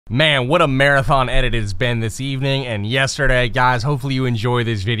Man, what a marathon edit it's been this evening and yesterday, guys. Hopefully you enjoy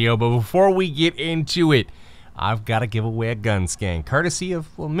this video, but before we get into it, I've got to give away a gun skin, courtesy of,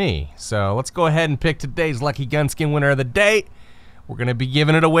 well, me. So let's go ahead and pick today's lucky gun skin winner of the day. We're going to be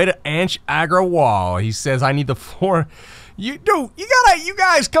giving it away to Anch Agrawal. He says, I need the 4... You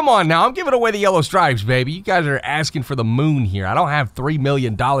guys, come on now. I'm giving away the yellow stripes, baby. You guys are asking for the moon here. I don't have $3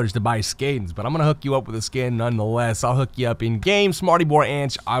 million to buy skins, but I'm going to hook you up with a skin nonetheless. I'll hook you up in game. Smarty Boy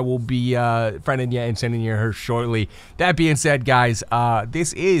Anch, I will be friending you and sending you her shortly. That being said, guys,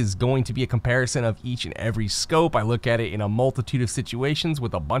 this is going to be a comparison of each and every scope. I look at it in a multitude of situations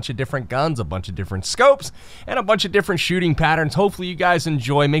with a bunch of different guns, a bunch of different scopes, and a bunch of different shooting patterns. Hopefully you guys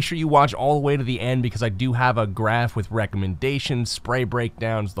enjoy. Make sure you watch all the way to the end because I do have a graph with recommendations, spray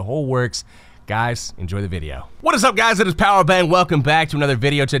breakdowns, the whole works. Guys, enjoy the video. What is up, guys? It is Powerbang. Welcome back to another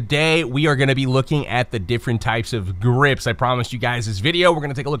video. Today, we are going to be looking at the different types of grips. I promised you guys this video. We're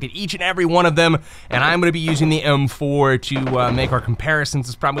going to take a look at each and every one of them, and I'm going to be using the M4 to make our comparisons.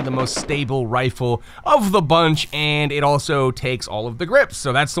 It's probably the most stable rifle of the bunch, and it also takes all of the grips.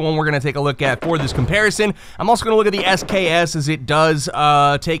 So that's the one we're going to take a look at for this comparison. I'm also going to look at the SKS as it does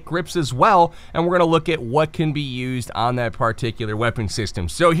take grips as well, and we're going to look at what can be used on that particular weapon system.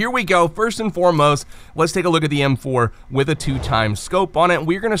 So here we go. First and foremost, let's take a look at the M4 with a 2x scope on it.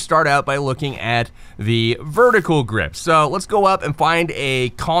 We're going to start out by looking at the vertical grip. So let's go up and find a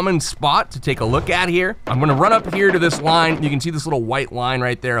common spot to take a look at here. I'm going to run up here to this line. You can see this little white line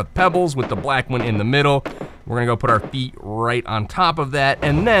right there of pebbles with the black one in the middle. We're going to go put our feet right on top of that,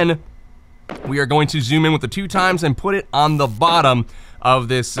 and then we are going to zoom in with the 2x and put it on the bottom of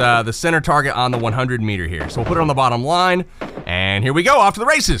this, the center target on the 100 meter here. So we'll put it on the bottom line, and here we go, off to the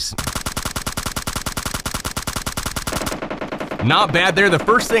races. Not bad there. The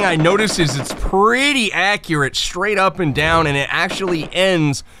first thing I notice is it's pretty accurate straight up and down, and it actually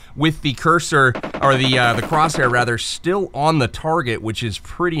ends with the cursor, or the crosshair rather, still on the target, which is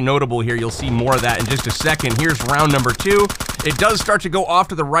pretty notable here. You'll see more of that in just a second. Here's round number 2. It does start to go off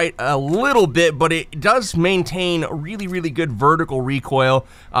to the right a little bit, but it does maintain really, really good vertical recoil,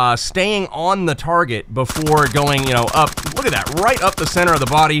 staying on the target before going, you know, up. Look at that, right up the center of the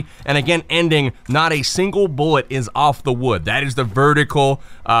body, and again, ending, not a single bullet is off the wood. That is the vertical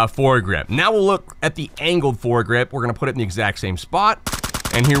foregrip. Now we'll look at the angled foregrip. We're gonna put it in the exact same spot.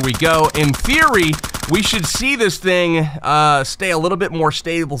 And here we go. In theory, we should see this thing stay a little bit more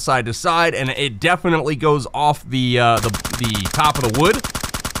stable side to side, and it definitely goes off the top of the wood.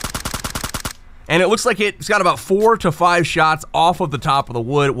 And it looks like it's got about 4 to 5 shots off of the top of the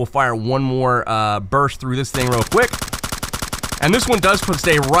wood. We'll fire one more burst through this thing real quick. And this one does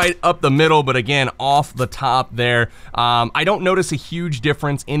stay right up the middle, but again, off the top there. I don't notice a huge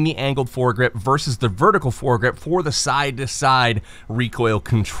difference in the angled foregrip versus the vertical foregrip for the side-to-side recoil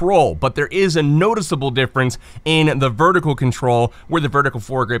control, but there is a noticeable difference in the vertical control where the vertical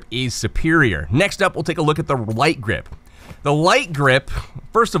foregrip is superior. Next up, we'll take a look at the light grip. The light grip,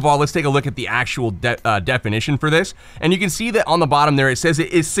 first of all, let's take a look at the actual definition for this. And you can see that on the bottom there, it says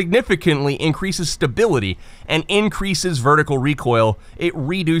it significantly increases stability and increases vertical recoil. It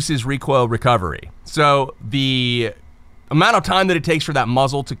reduces recoil recovery. So the amount of time that it takes for that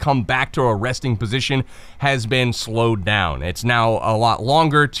muzzle to come back to a resting position has been slowed down. It's now a lot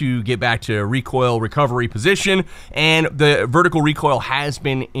longer to get back to recoil recovery position, and the vertical recoil has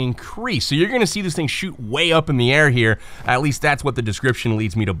been increased. So you're gonna see this thing shoot way up in the air here. At least that's what the description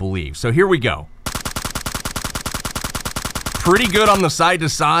leads me to believe. So here we go. Pretty good on the side to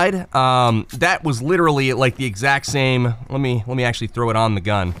side. That was literally like the exact same. Let me actually throw it on the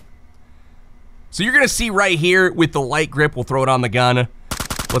gun. So you're gonna see right here with the light grip, we'll throw it on the gun.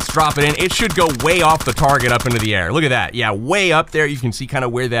 Let's drop it in. It should go way off the target up into the air. Look at that. Yeah, way up there. You can see kind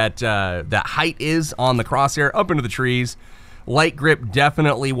of where that that height is on the crosshair, up into the trees. Light grip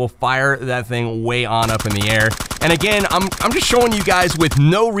definitely will fire that thing way on up in the air. And again, I'm just showing you guys with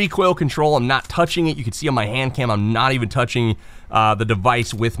no recoil control. I'm not touching it. You can see on my hand cam, I'm not even touching the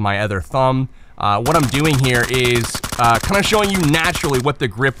device with my other thumb. What I'm doing here is kind of showing you naturally what the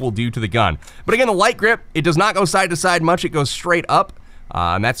grip will do to the gun. But again, the light grip, it does not go side to side much. It goes straight up,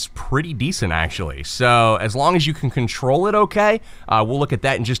 and that's pretty decent actually. So as long as you can control it okay, we'll look at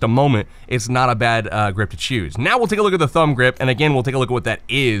that in just a moment. It's not a bad grip to choose. Now we'll take a look at the thumb grip, and again, we'll take a look at what that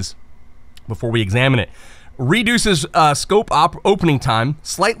is before we examine it. Reduces scope opening time,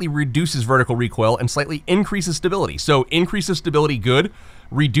 slightly reduces vertical recoil, and slightly increases stability. So increases stability, good.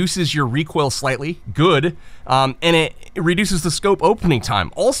 Reduces your recoil slightly, good. And it reduces the scope opening time,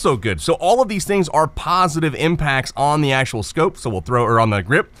 also good. So all of these things are positive impacts on the actual scope. So we'll throw her on the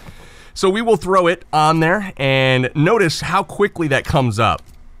grip. So we will throw it on there, and notice how quickly that comes up.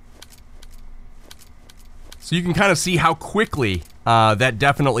 So you can kind of see how quickly that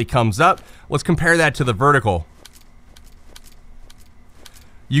definitely comes up. Let's compare that to the vertical.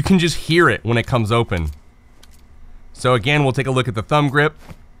 You can just hear it when it comes open. So again, we'll take a look at the thumb grip.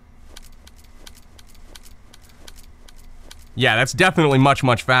 Yeah, that's definitely much,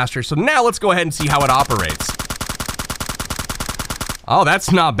 much faster. So now let's go ahead and see how it operates. Oh,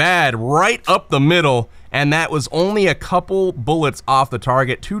 that's not bad. Right up the middle, and that was only a couple bullets off the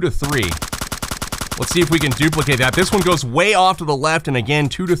target, 2 to 3. Let's see if we can duplicate that. This one goes way off to the left, and again,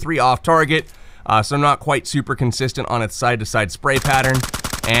 2 to 3 off target. So not quite super consistent on its side-to-side spray pattern.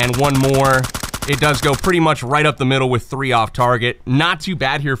 And one more. It does go pretty much right up the middle with 3 off target. Not too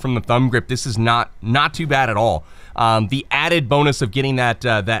bad here from the thumb grip. This is not too bad at all. The added bonus of getting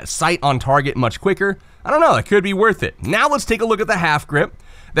that sight on target much quicker, I don't know, it could be worth it. Now let's take a look at the half grip.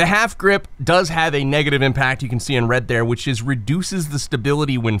 The half grip does have a negative impact, you can see in red there, which is reduces the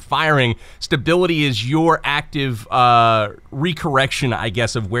stability when firing. Stability is your active recorrection, I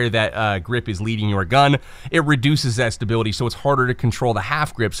guess, of where that grip is leading your gun. It reduces that stability, so it's harder to control the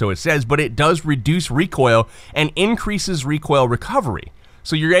half grip, so it says, but it does reduce recoil and increases recoil recovery.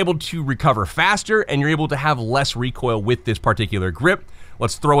 So you're able to recover faster and you're able to have less recoil with this particular grip.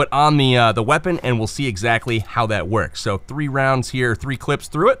 Let's throw it on the weapon and we'll see exactly how that works. So 3 rounds here, 3 clips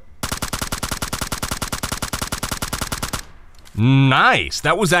through it. Nice,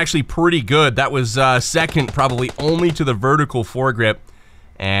 that was actually pretty good. That was second probably only to the vertical foregrip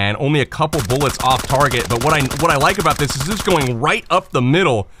and only a couple bullets off target. But what I like about this is this going right up the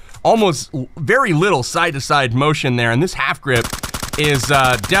middle, almost very little side-to-side motion there, and this half grip is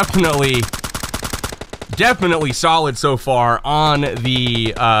definitely solid so far on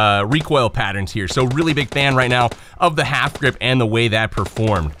the recoil patterns here. So really big fan right now of the half grip and the way that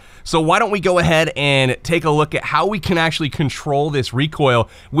performed. So why don't we go ahead and take a look at how we can actually control this recoil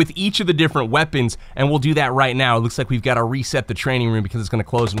with each of the different weapons, and we'll do that right now. It looks like we've got to reset the training room because it's going to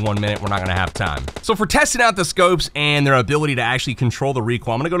close in 1 minute. We're not going to have time. So for testing out the scopes and their ability to actually control the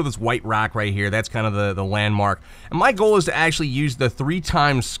recoil, I'm going to go to this white rack right here. That's kind of the landmark. And my goal is to actually use the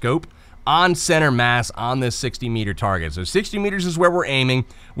 3x scope on center mass on this 60-meter target. So 60 meters is where we're aiming.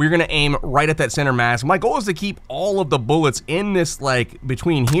 We're gonna aim right at that center mass. My goal is to keep all of the bullets in this, like,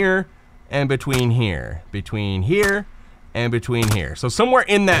 between here and between here, between here and between here. So somewhere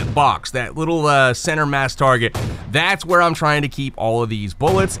in that box, that little center mass target, that's where I'm trying to keep all of these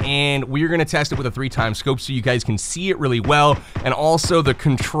bullets, and we're gonna test it with a 3x scope so you guys can see it really well, and also the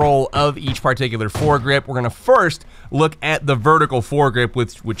control of each particular foregrip. We're gonna first look at the vertical foregrip,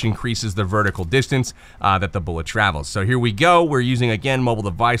 which increases the vertical distance that the bullet travels. So here we go. We're using, again, mobile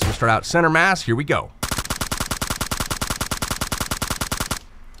device. We'll start out center mass. Here we go.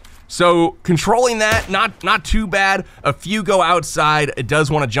 So controlling that, not too bad. A few go outside. It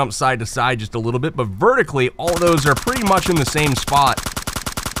does want to jump side to side just a little bit, but vertically, all of those are pretty much in the same spot.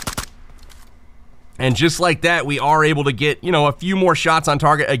 And just like that, we are able to get, you know, a few more shots on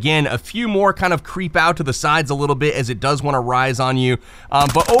target. Again, a few more kind of creep out to the sides a little bit as it does want to rise on you.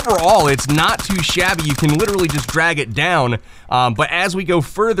 But overall, it's not too shabby. You can literally just drag it down. But as we go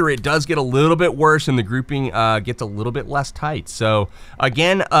further, it does get a little bit worse and the grouping gets a little bit less tight. So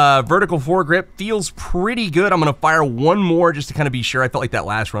again, vertical foregrip feels pretty good. I'm going to fire one more just to kind of be sure. I felt like that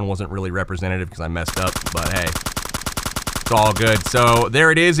last run wasn't really representative because I messed up, but hey. All good. So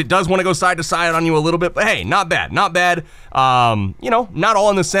there it is. It does want to go side to side on you a little bit, but hey, not bad, not bad. You know, not all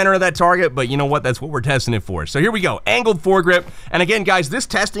in the center of that target, but you know what? That's what we're testing it for. So here we go, angled foregrip. And again, guys, this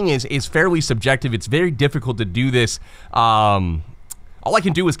testing is fairly subjective. It's very difficult to do this. All I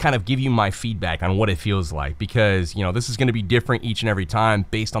can do is kind of give you my feedback on what it feels like because, you know, this is going to be different each and every time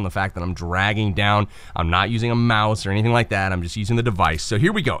based on the fact that I'm dragging down. I'm not using a mouse or anything like that. I'm just using the device. So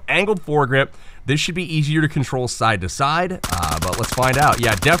here we go, angled foregrip. This should be easier to control side to side, but let's find out.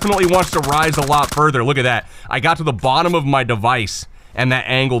 Yeah, definitely wants to rise a lot further. Look at that. I got to the bottom of my device and that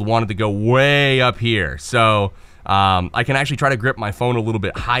angled wanted to go way up here. So I can actually try to grip my phone a little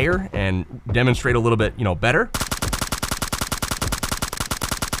bit higher and demonstrate a little bit, you know, better.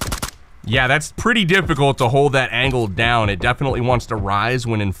 Yeah, that's pretty difficult to hold that angle down. It definitely wants to rise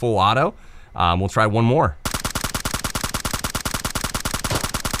when in full auto. We'll try one more.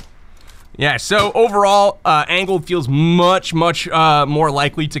 Yeah, so overall, angled feels much more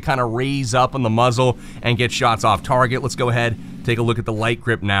likely to kind of raise up on the muzzle and get shots off target. Let's go ahead, take a look at the light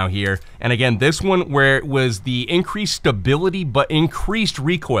grip now here. And again, this one where it was the increased stability but increased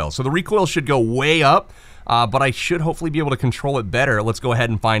recoil. So the recoil should go way up. But I should hopefully be able to control it better. Let's go ahead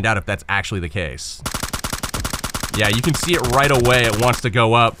and find out if that's actually the case. Yeah, you can see it right away. It wants to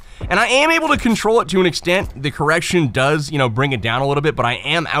go up. And I am able to control it to an extent. The correction does, you know, bring it down a little bit, but I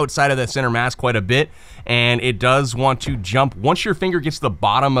am outside of that center mass quite a bit, and it does want to jump once your finger gets to the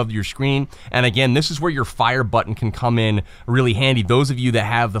bottom of your screen. And again, this is where your fire button can come in really handy. Those of you that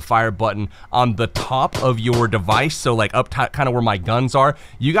have the fire button on the top of your device, so like up top, kind of where my guns are,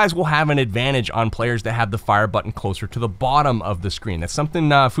 you guys will have an advantage on players that have the fire button closer to the bottom of the screen. That's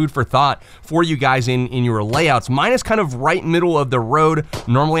something, food for thought for you guys in your layouts. Mine is kind of right middle of the road.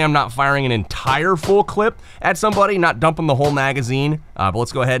 Normally I'm not firing an entire full clip at somebody, not dumping the whole magazine, but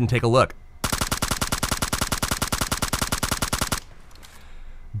let's go ahead and take a look.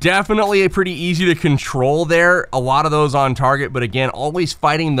 Definitely pretty easy to control there. A lot of those on target, but again, always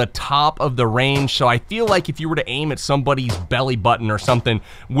fighting the top of the range. So I feel like if you were to aim at somebody's belly button or something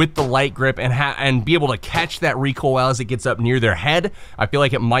with the light grip and be able to catch that recoil as it gets up near their head, I feel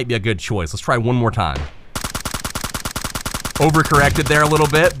like it might be a good choice. Let's try one more time. Overcorrected there a little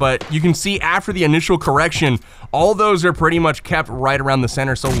bit, but you can see after the initial correction, all those are pretty much kept right around the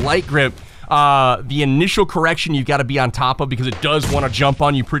center. So light grip, the initial correction you've got to be on top of because it does want to jump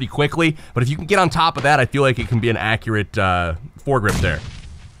on you pretty quickly. But if you can get on top of that, I feel like it can be an accurate foregrip there.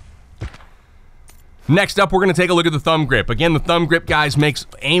 Next up, we're going to take a look at the thumb grip. Again, the thumb grip, guys, makes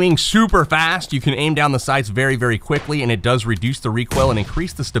aiming super fast. You can aim down the sights very, very quickly, and it does reduce the recoil and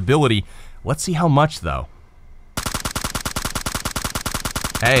increase the stability. Let's see how much, though.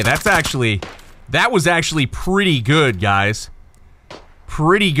 Hey, that was actually pretty good, guys.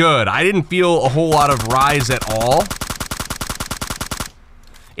 Pretty good. I didn't feel a whole lot of rise at all.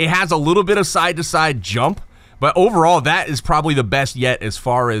 It has a little bit of side-to-side jump, but overall, that is probably the best yet as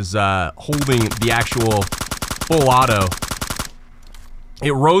far as holding the actual full auto.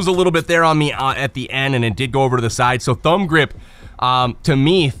 It rose a little bit there on me at the end, and it did go over to the side. So thumb grip, to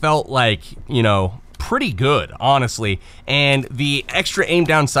me, felt like, you know, pretty good, honestly. And the extra aim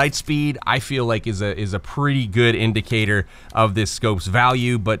down sight speed, I feel like is a pretty good indicator of this scope's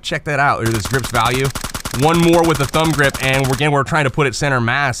value. But check that out, or this grip's value. One more with the thumb grip, and again, we're trying to put it center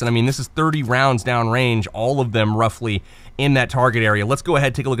mass. And I mean, this is 30 rounds down range, all of them roughly in that target area. Let's go ahead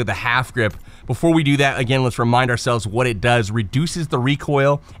and take a look at the half grip. Before we do that, again, let's remind ourselves what it does. Reduces the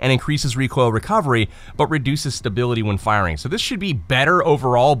recoil and increases recoil recovery, but reduces stability when firing. So this should be better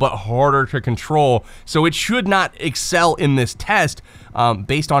overall, but harder to control. So it should not excel in this test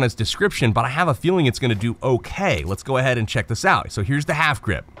based on its description, but I have a feeling it's gonna do okay. Let's go ahead and check this out. So here's the half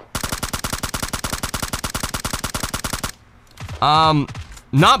grip.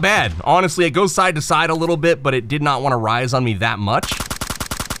 Not bad. Honestly, it goes side to side a little bit, but it did not want to rise on me that much.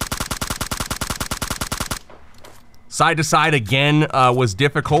 Side to side again was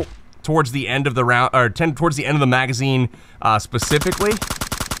difficult towards the end of the round, or towards the end of the magazine specifically.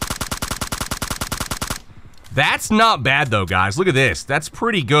 That's not bad though, guys. Look at this. That's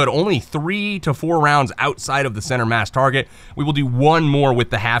pretty good. Only 3 to 4 rounds outside of the center mass target. We will do one more with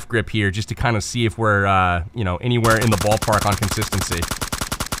the half grip here just to kind of see if we're, you know, anywhere in the ballpark on consistency.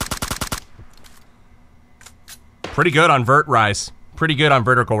 Pretty good on vert rise. Pretty good on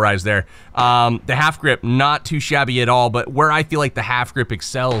vertical rise there. The half grip, not too shabby at all, but where I feel like the half grip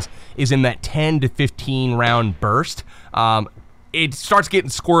excels is in that 10 to 15 round burst. It starts getting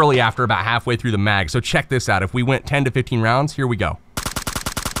squirrely after about halfway through the mag. So check this out. If we went 10 to 15 rounds, here we go.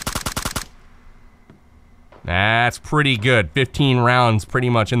 That's pretty good. 15 rounds pretty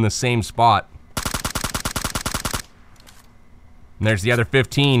much in the same spot. And there's the other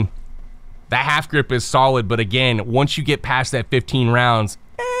 15. That half grip is solid, but again, once you get past that 15 rounds,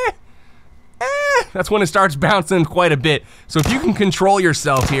 that's when it starts bouncing quite a bit. So if you can control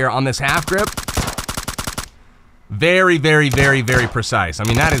yourself here on this half grip, very, very, very, very precise. I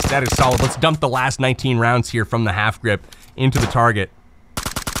mean, that is solid. Let's dump the last 19 rounds here from the half grip into the target.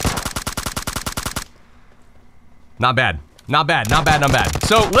 Not bad. Not bad, not bad, not bad.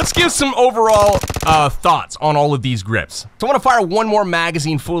 So let's give some overall thoughts on all of these grips. So I want to fire one more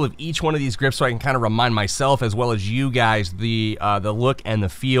magazine full of each one of these grips so I can kind of remind myself as well as you guys the look and the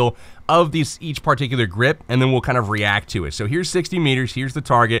feel of each particular grip, and then we'll kind of react to it. So here's 60 meters, here's the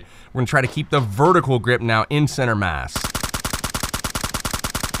target. We're gonna try to keep the vertical grip now in center mass.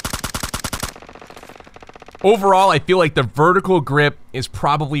 Overall, I feel like the vertical grip is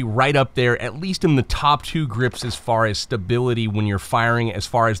probably right up there, at least in the top 2 grips as far as stability when you're firing, as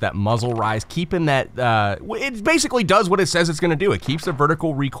far as that muzzle rise. Keeping that, it basically does what it says it's gonna do. It keeps the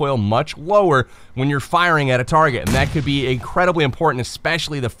vertical recoil much lower when you're firing at a target, and that could be incredibly important,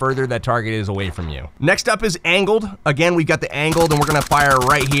 especially the further that target is away from you. Next up is angled. Again, we've got the angled, and we're gonna fire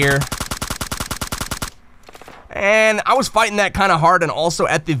right here. And I was fighting that kind of hard, and also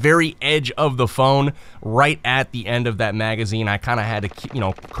at the very edge of the phone, right at the end of that magazine, I kind of had to, you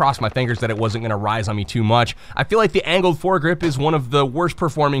know, cross my fingers that it wasn't going to rise on me too much. I feel like the angled foregrip is one of the worst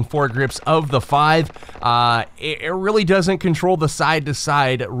performing foregrips of the 5. It really doesn't control the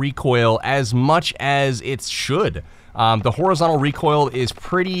side-to-side recoil as much as it should. The horizontal recoil is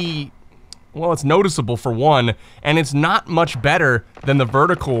pretty... well, it's noticeable for one, and it's not much better than the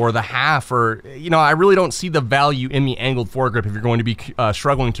vertical or the half, or, you know, I really don't see the value in the angled foregrip if you're going to be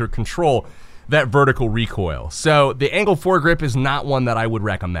struggling to control that vertical recoil. So the angled foregrip is not one that I would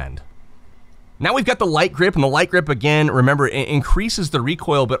recommend. Now we've got the light grip, and the light grip, again, remember, it increases the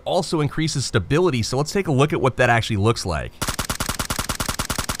recoil, but also increases stability. So let's take a look at what that actually looks like.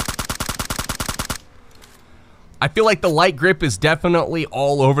 I feel like the light grip is definitely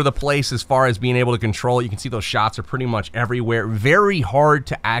all over the place as far as being able to control it. You can see those shots are pretty much everywhere. Very hard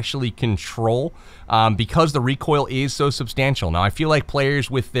to actually control because the recoil is so substantial. Now, I feel like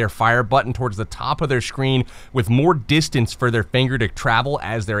players with their fire button towards the top of their screen with more distance for their finger to travel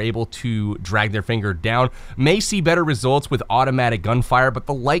as they're able to drag their finger down may see better results with automatic gunfire, but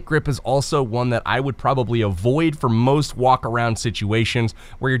the light grip is also one that I would probably avoid for most walk-around situations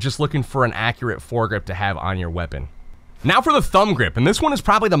where you're just looking for an accurate foregrip to have on your weapon. Now for the thumb grip, and this one is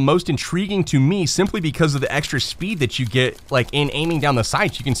probably the most intriguing to me simply because of the extra speed that you get, like, in aiming down the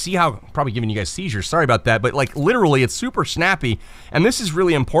sights. You can see how, probably giving you guys seizures, sorry about that, but like literally it's super snappy, and this is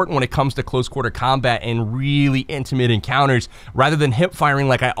really important when it comes to close quarter combat and really intimate encounters. Rather than hip firing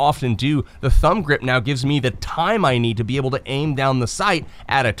like I often do, the thumb grip now gives me the time I need to be able to aim down the sight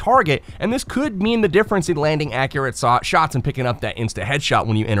at a target, and this could mean the difference in landing accurate shots and picking up that insta headshot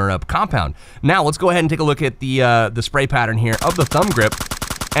when you enter a compound. Now let's go ahead and take a look at the spray pattern here of the thumb grip,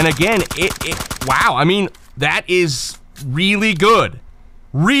 and again, wow, I mean, that is really good.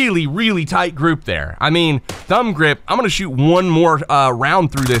 Really tight group there. I mean, thumb grip, I'm gonna shoot one more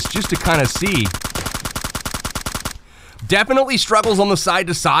round through this just to kind of see. Definitely struggles on the side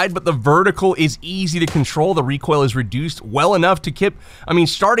to side, but the vertical is easy to control. The recoil is reduced well enough to keep, I mean,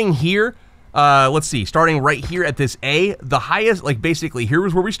 starting here, let's see, starting right here at this A, the highest, like basically here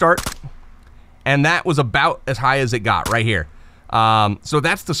was where we start, and that was about as high as it got right here. So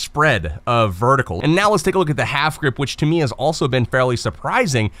that's the spread of vertical. And now let's take a look at the half grip, which to me has also been fairly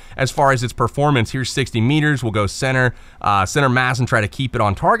surprising as far as its performance. Here's 60 meters. We'll go center mass and try to keep it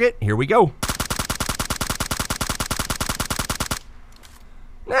on target. Here we go.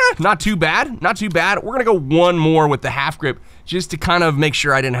 Not too bad, not too bad. We're gonna go one more with the half grip just to kind of make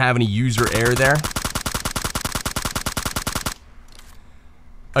sure I didn't have any user error there.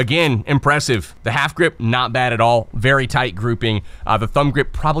 Again, impressive. The half grip, not bad at all. Very tight grouping. The thumb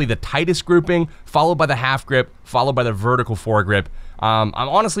grip, probably the tightest grouping, followed by the half grip, followed by the vertical foregrip. I'm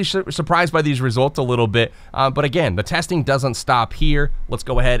honestly surprised by these results a little bit, but again, the testing doesn't stop here. Let's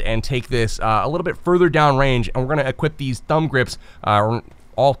go ahead and take this a little bit further down range, and we're gonna equip these thumb grips,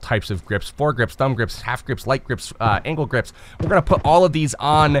 all types of grips, foregrips, thumb grips, half grips, light grips, angle grips. We're gonna put all of these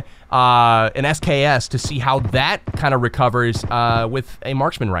on an SKS to see how that kind of recovers with a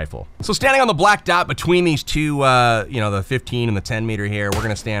marksman rifle. So standing on the black dot between these two, you know, the 15 and the 10 meter here, we're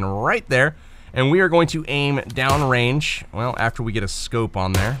gonna stand right there, and we are going to aim downrange. Well, after we get a scope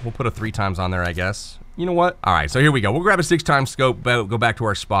on there, we'll put a 3x on there, I guess. You know what? All right, so here we go. We'll grab a 6x scope, go back to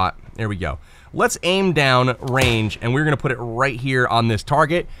our spot. There we go. Let's aim down range, and we're gonna put it right here on this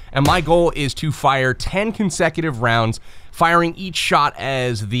target. And my goal is to fire 10 consecutive rounds, firing each shot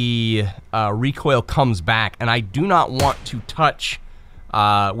as the recoil comes back. And I do not want to touch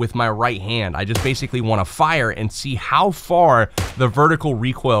with my right hand. I just basically wanna fire and see how far the vertical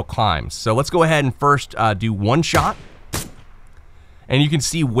recoil climbs. So let's go ahead and first do one shot. And you can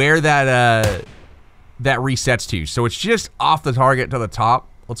see where that resets to. So it's just off the target to the top.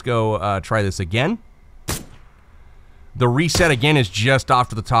 Let's go try this again. The reset again is just off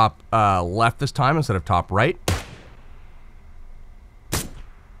to the top left this time instead of top right. A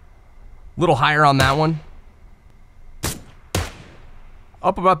little higher on that one.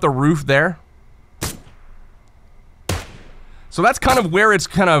 Up about the roof there. So that's kind of where it's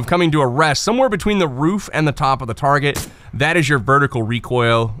kind of coming to a rest. Somewhere between the roof and the top of the target. That is your vertical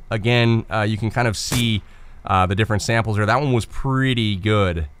recoil. Again, you can kind of see the different samples there. That one was pretty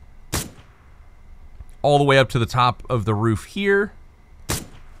good. All the way up to the top of the roof here.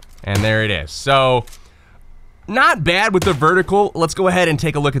 And there it is. So, not bad with the vertical. Let's go ahead and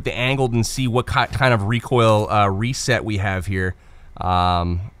take a look at the angled and see what kind of recoil reset we have here.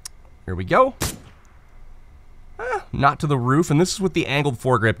 Here we go. Not to the roof, and this is with the angled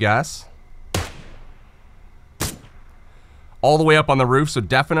foregrip, guys. All the way up on the roof, so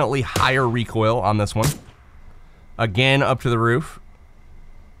definitely higher recoil on this one. Again, up to the roof.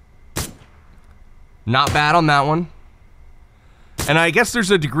 Not bad on that one. And I guess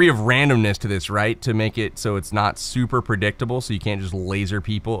there's a degree of randomness to this, right? To make it so it's not super predictable, so you can't just laser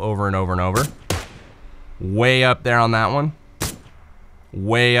people over and over and over. Way up there on that one.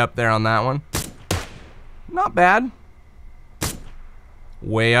 Way up there on that one. Not bad.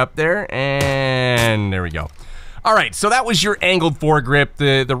 Way up there, and there we go. All right, so that was your angled foregrip.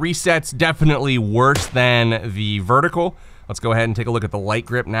 The reset's definitely worse than the vertical. Let's go ahead and take a look at the light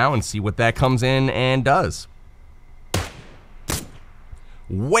grip now and see what that comes in and does.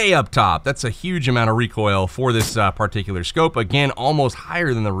 Way up top. That's a huge amount of recoil for this particular scope. Again, almost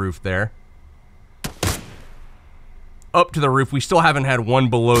higher than the roof there. Up to the roof. We still haven't had one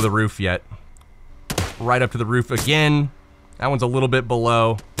below the roof yet. Right up to the roof again. That one's a little bit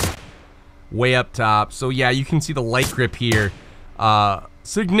below. Way up top. So yeah, you can see the light grip here.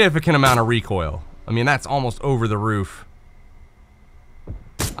 Significant amount of recoil. I mean, that's almost over the roof.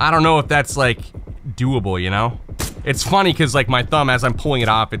 I don't know if that's like doable, you know? It's funny because like my thumb, as I'm pulling it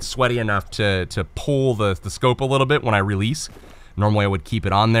off, it's sweaty enough to pull the scope a little bit when I release. Normally I would keep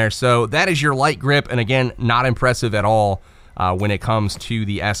it on there. So that is your light grip, and again, not impressive at all when it comes to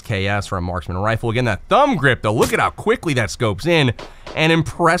the SKS for a marksman rifle. Again, that thumb grip though, look at how quickly that scope's in, and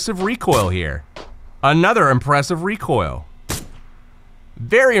impressive recoil here. Another impressive recoil.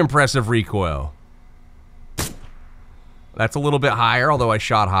 Very impressive recoil. That's a little bit higher, although I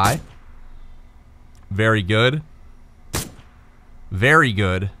shot high. Very good. Very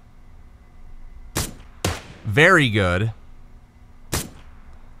good. Very good.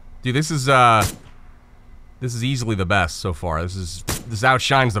 Dude, this is easily the best so far. This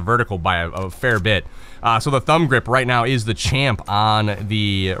outshines the vertical by a fair bit. So the thumb grip right now is the champ on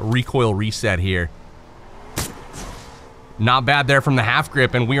the recoil reset here. Not bad there from the half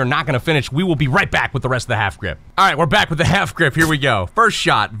grip, and we are not going to finish. We will be right back with the rest of the half grip. All right, we're back with the half grip. Here we go. First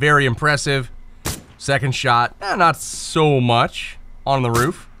shot, very impressive. Second shot, not so much. On the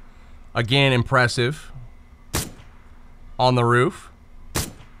roof. Again, impressive. On the roof.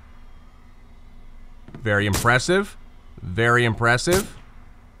 Very impressive. Very impressive.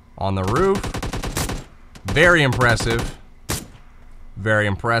 On the roof. Very impressive. Very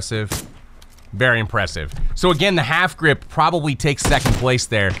impressive. Very impressive. So again, the half grip probably takes second place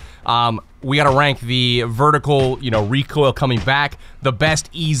there. We got to rank the vertical, recoil coming back. The best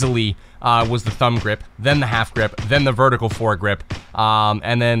easily was the thumb grip, then the half grip, then the vertical foregrip,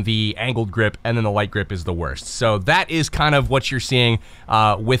 and then the angled grip, and then the light grip is the worst. So that is kind of what you're seeing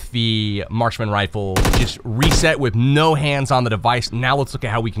with the marksman rifle. Just reset with no hands on the device. Now let's look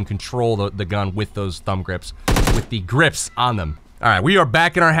at how we can control the gun with those thumb grips, with the grips on them. All right, we are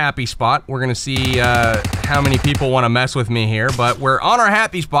back in our happy spot. We're gonna see how many people want to mess with me here, but we're on our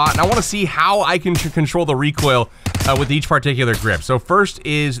happy spot, and I want to see how I can control the recoil with each particular grip. So first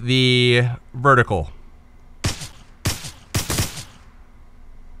is the vertical.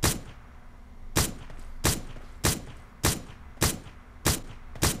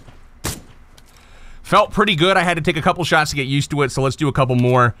 Felt pretty good. I had to take a couple shots to get used to it, so let's do a couple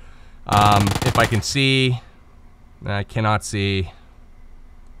more. If I can see. I cannot see.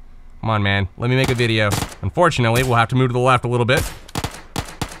 Come on, man. Let me make a video. Unfortunately, we'll have to move to the left a little bit.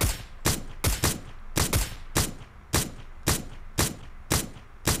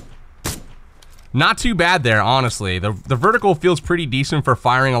 Not too bad there, honestly. The vertical feels pretty decent for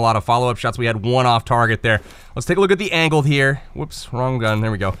firing a lot of follow-up shots. We had one off target there. Let's take a look at the angled here. Whoops, wrong gun.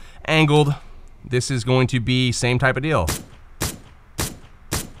 There we go. Angled. This is going to be same type of deal.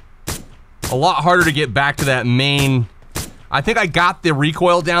 A lot harder to get back to that main. I think I got the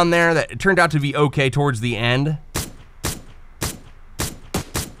recoil down there. That it turned out to be okay towards the end.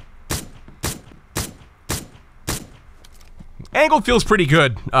 Angle feels pretty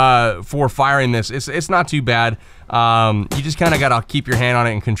good for firing this. It's not too bad. You just kind of gotta keep your hand on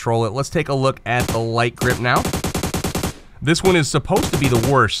it and control it. Let's take a look at the light grip now. This one is supposed to be the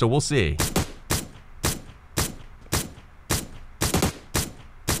worst, so we'll see.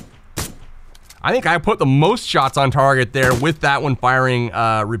 I think I put the most shots on target there with that one firing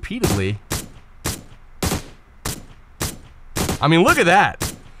repeatedly. I mean, look at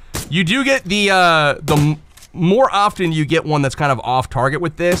that. You do get the more often you get one that's kind of off target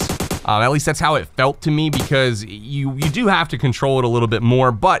with this. At least that's how it felt to me, because you do have to control it a little bit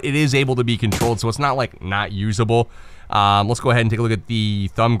more, but it is able to be controlled, so it's not like not usable. Let's go ahead and take a look at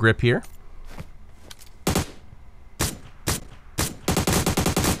the thumb grip here.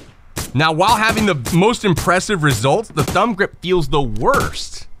 Now, while having the most impressive results, the thumb grip feels the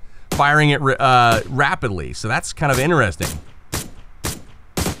worst, firing it rapidly. So that's kind of interesting.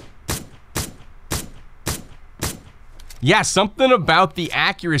 Yeah, something about the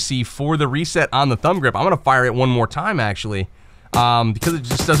accuracy for the reset on the thumb grip. I'm gonna fire it one more time, actually, because it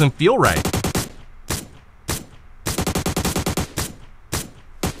just doesn't feel right.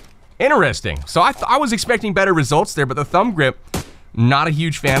 Interesting. So I was expecting better results there, but the thumb grip, not a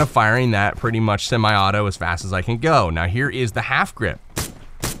huge fan of firing that pretty much semi-auto as fast as I can go. Now here is the half grip.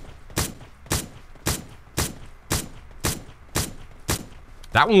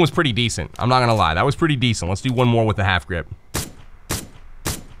 That one was pretty decent. I'm not gonna lie, that was pretty decent. Let's do one more with the half grip.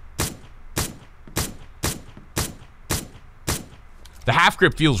 The half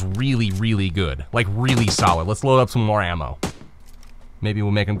grip feels really, really good. Like really solid. Let's load up some more ammo. Maybe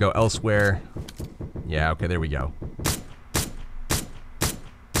we'll make them go elsewhere. Yeah, okay, there we go.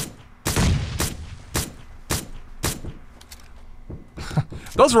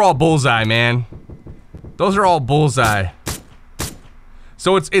 Those are all bullseye, man. Those are all bullseye.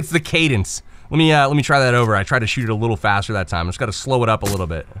 So it's the cadence. Let me try that over. I tried to shoot it a little faster that time. I just got to slow it up a little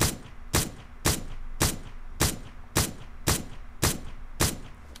bit.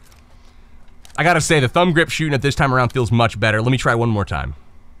 I gotta say, the thumb grip shooting at this time around feels much better. Let me try one more time.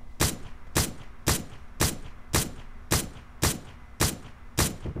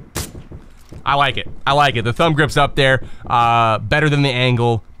 I like it. I like it. The thumb grip's up there. Better than the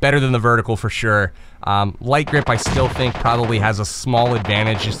angle, better than the vertical for sure. Light grip, I still think probably has a small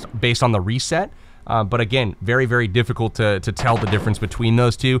advantage just based on the reset. But again, very, very difficult to tell the difference between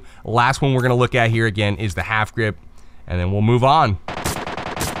those two. Last one we're gonna look at here again is the half grip, and then we'll move on.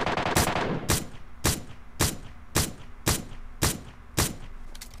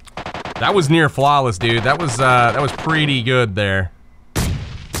 That was near flawless, dude. That was pretty good there.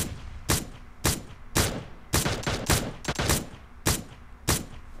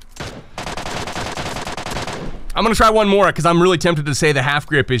 I'm gonna try one more because I'm really tempted to say the half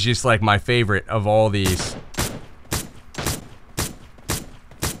grip is just like my favorite of all these.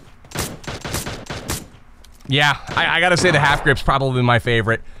 Yeah, I gotta say the half grip's probably my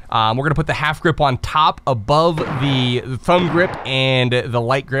favorite. We're gonna put the half grip on top above the thumb grip and the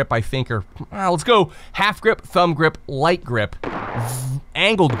light grip, I think, or let's go half grip, thumb grip, light grip,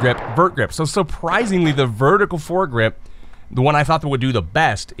 angled grip, vert grip. So surprisingly, the vertical foregrip, the one I thought that would do the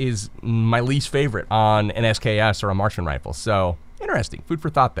best, is my least favorite on an SKS or a marksman rifle. So interesting, food for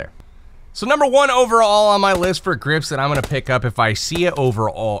thought there. So number one overall on my list for grips that I'm gonna pick up if I see it over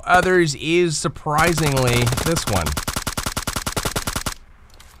all others is surprisingly this one.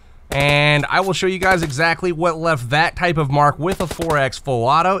 And I will show you guys exactly what left that type of mark with a 4X full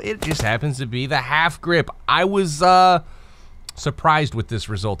auto. It just happens to be the half grip. I was surprised with this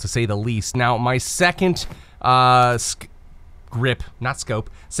result, to say the least. Now, my second grip, not scope,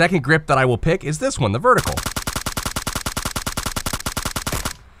 second grip that I will pick is this one, the vertical.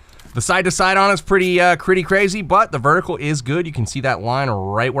 The side to side on it's pretty crazy, but the vertical is good. You can see that line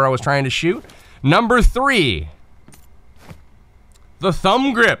right where I was trying to shoot. Number three, the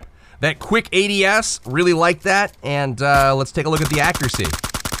thumb grip. That quick ADS, really like that, and let's take a look at the accuracy.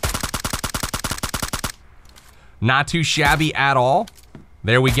 Not too shabby at all.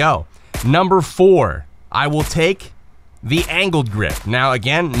 There we go. Number four, I will take the angled grip. Now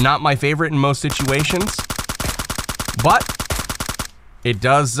again, not my favorite in most situations, but it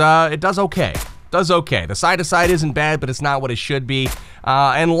does okay. Does okay. The side to side isn't bad, but it's not what it should be.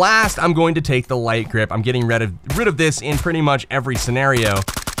 And last, I'm going to take the light grip. I'm getting rid of this in pretty much every scenario,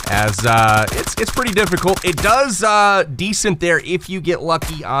 as it's pretty difficult. It does decent there if you get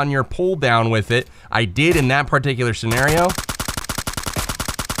lucky on your pull down with it. I did in that particular scenario.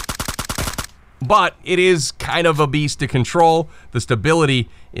 But it is kind of a beast to control. The stability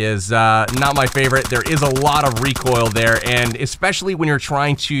is not my favorite. There is a lot of recoil there, and especially when you're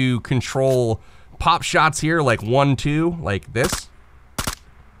trying to control pop shots here, like 1-2, like this.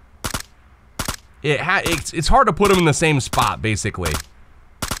 It's hard to put them in the same spot, basically.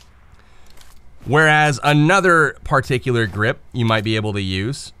 Whereas another particular grip you might be able to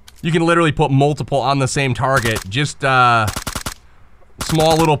use, you can literally put multiple on the same target, just small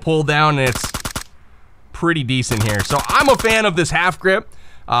little pull down, and it's pretty decent here. So I'm a fan of this half grip.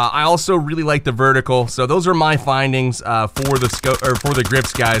 I also really like the vertical. So those are my findings for the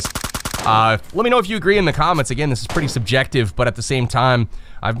grips, guys. Let me know if you agree in the comments. Again, this is pretty subjective, but at the same time,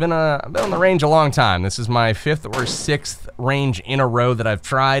 I've been on the range a long time. This is my 5th or 6th range in a row that I've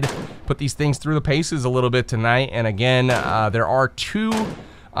tried. Put these things through the paces a little bit tonight, and again, there are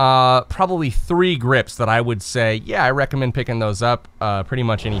probably 3 grips that I would say, yeah, I recommend picking those up pretty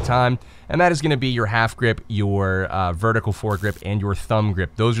much any time. And that is going to be your half grip, your vertical foregrip, and your thumb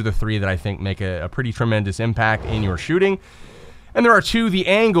grip. Those are the 3 that I think make a pretty tremendous impact in your shooting. And there are two, the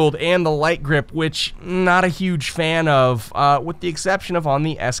angled and the light grip, which not a huge fan of, with the exception of on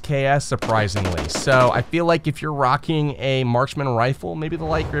the SKS, surprisingly. So I feel like if you're rocking a marksman rifle, maybe the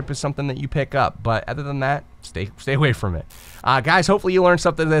light grip is something that you pick up. But other than that, stay away from it. Guys, hopefully you learned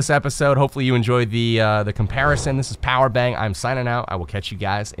something this episode. Hopefully you enjoyed the comparison. This is Powerbang. I'm signing out. I will catch you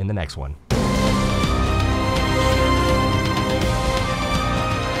guys in the next one.